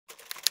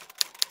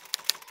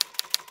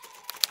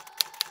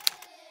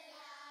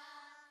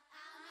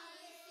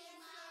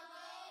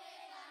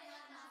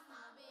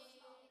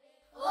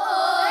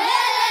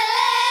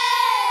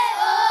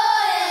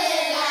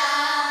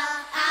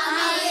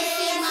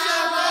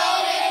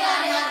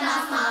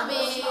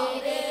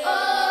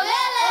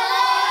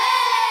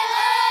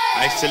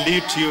I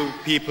salute you,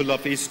 people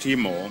of East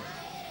Timor,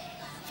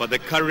 for the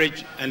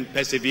courage and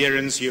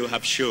perseverance you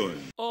have shown.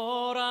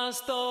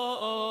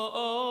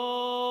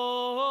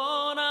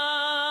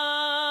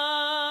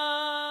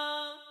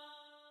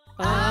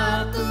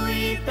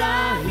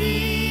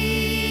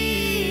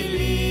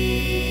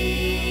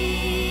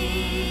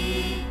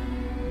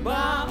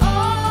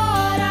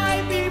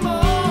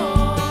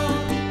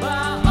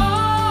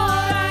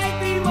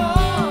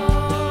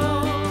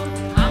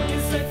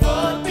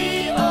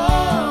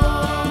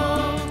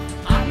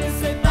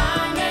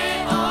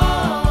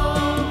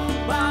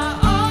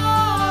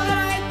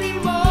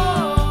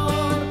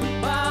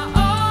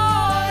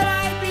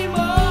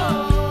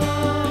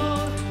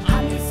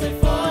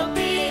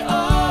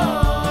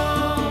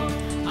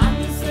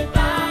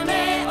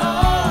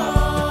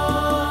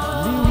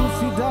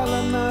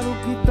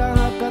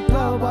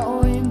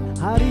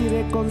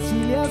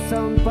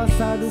 Reconciliação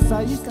passado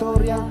sa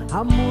história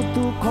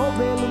Hamutu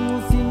kobel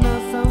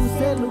musinação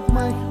seluk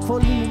mai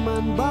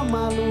Foliman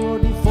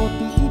bamalu di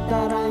foti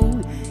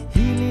itarain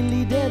Hili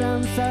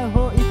liderança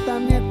ho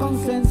itania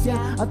consciência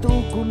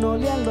Atu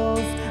kunolia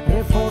los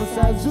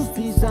reforça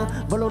justiça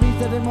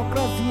Valoriza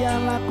democracia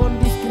la con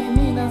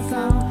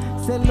discriminação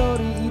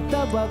Selori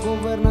itaba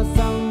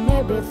governação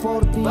nebe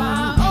forte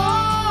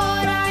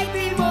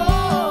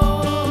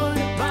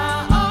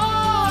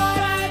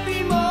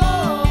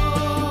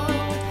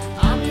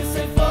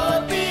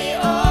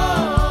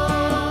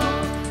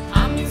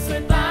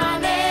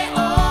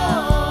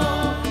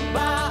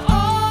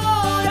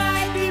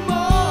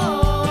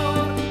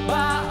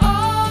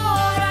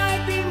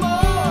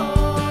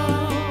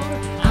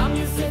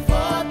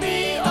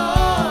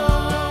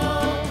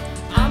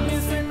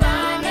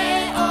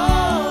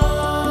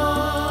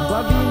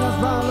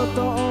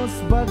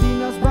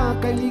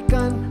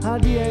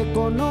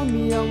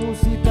Ekonomi yang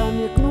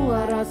musitanya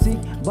keluar asik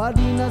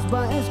Badinas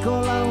ba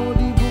escola o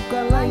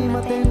dibuka lai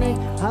matene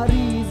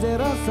Hari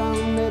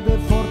zerasang nebe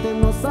forte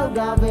no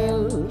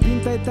saudável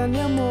Pinta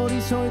itania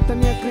moriso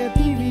itania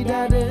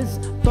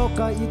creatividades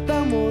Toca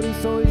ita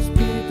moriso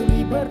espírito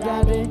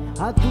liberdade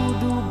A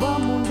tudo ba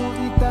mundo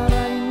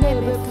itarai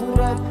nebe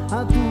furat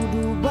A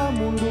tudo ba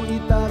mundo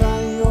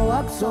itarai o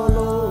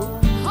axolo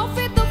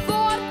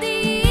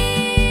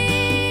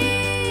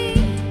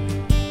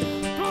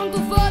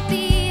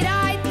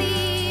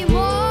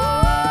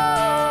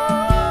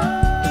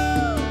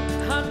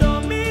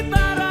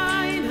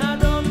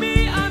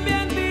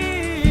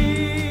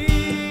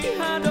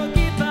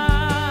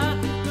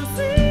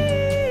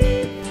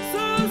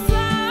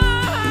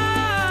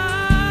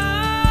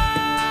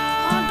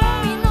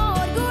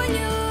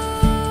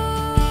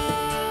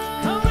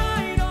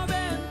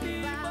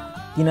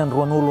Inan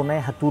ruanulo né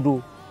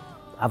hatudo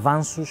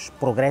avanços,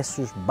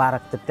 progressos,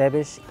 barak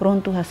tebes.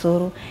 Pronto a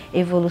soro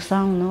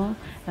evolução no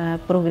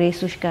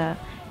progressos que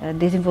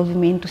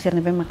desenvolvimento ser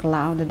na bem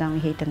maclauda da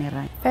reta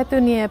nerai. Feito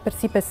a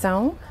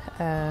participação,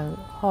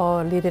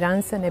 a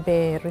liderança é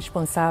bem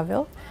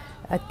responsável,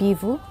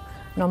 ativo,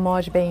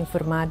 nós bem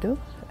informado,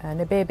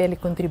 bem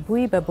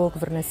contribui para a boa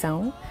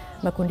governação,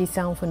 uma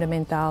condição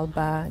fundamental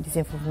para o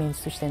desenvolvimento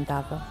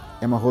sustentável.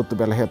 É uma rota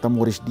bela reta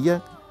moris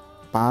dia,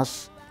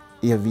 paz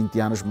e 20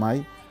 anos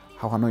mais,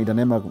 hau hanoi da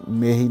nema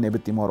mehi nebe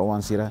Timor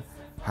Oansira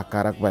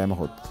hakarak vai uma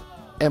rota.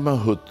 É uma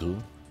rota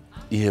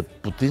e é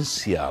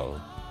potencial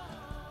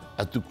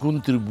a tu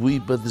contribuir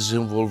para o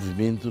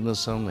desenvolvimento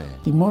nacional.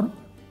 Timor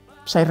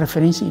sai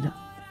referência,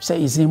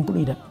 sai exemplo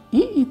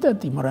e ita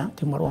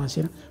Timor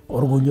Oansira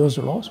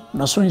orgulhoso los,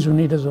 Nações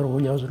Unidas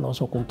orgulhoso los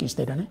o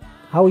conquista né.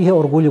 Hau ia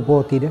orgulho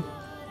botida,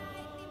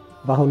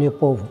 bahau ne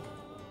povo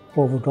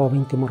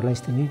do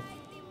Timor-Leste né,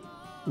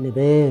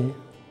 nebe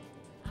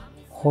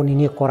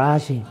Honi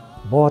coragem,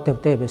 bota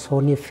tebe,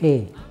 honi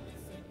fé,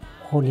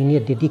 honi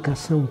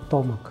dedicação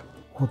tomac,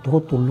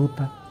 hoto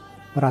luta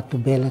para tu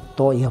bela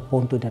to e a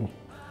ponto dani.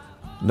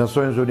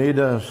 Nações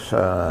Unidas,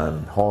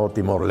 o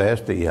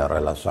Timor-Leste e a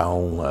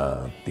relação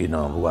tinha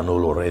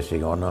ruanulo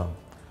recingona,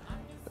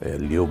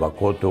 liu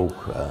bakotuk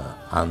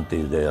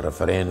antes do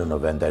referendo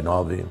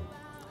 99.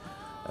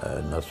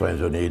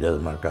 Nações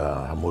Unidas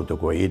marca hamuto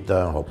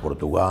coita, o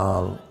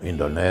Portugal,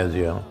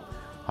 Indonésia,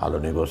 a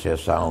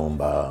negociação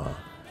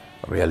para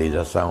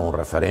realização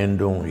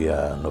referendum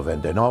ia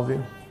 99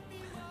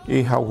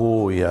 e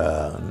algo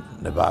ia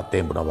levar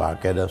tempo na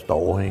vaqueda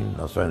estou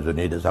Nações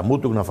Unidas há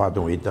muito na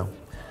fato ita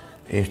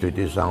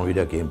instituição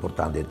ida que é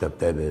importante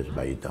teve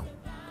baita.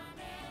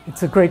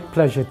 It's a great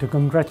pleasure to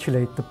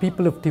congratulate the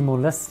people of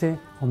Timor-Leste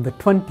on the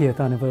 20th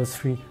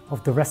anniversary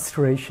of the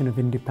restoration of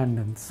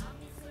independence.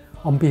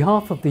 On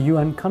behalf of the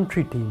UN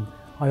country team,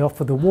 I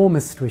offer the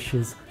warmest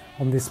wishes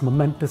on this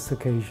momentous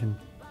occasion.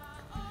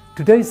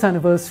 Today's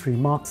anniversary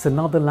marks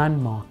another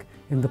landmark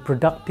in the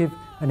productive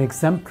and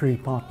exemplary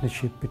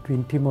partnership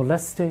between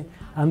Timor-Leste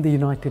and the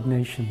United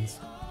Nations.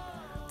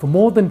 For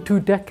more than 2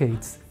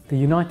 decades, the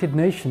United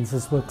Nations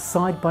has worked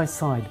side by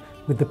side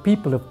with the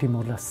people of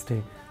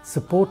Timor-Leste,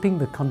 supporting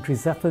the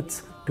country's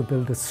efforts to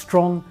build a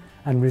strong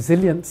and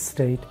resilient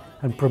state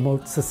and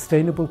promote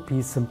sustainable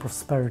peace and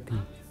prosperity.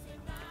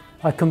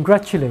 I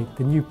congratulate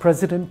the new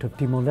President of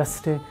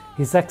Timor-Leste,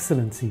 His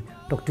Excellency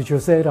Dr.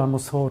 José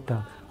Ramos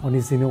Horta, on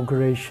his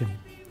inauguration.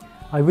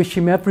 I wish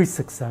him every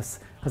success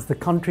as the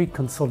country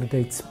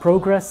consolidates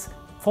progress,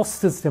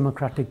 fosters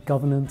democratic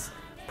governance,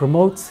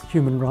 promotes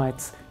human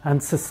rights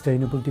and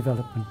sustainable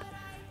development.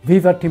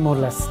 Viva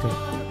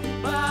Timor-Leste!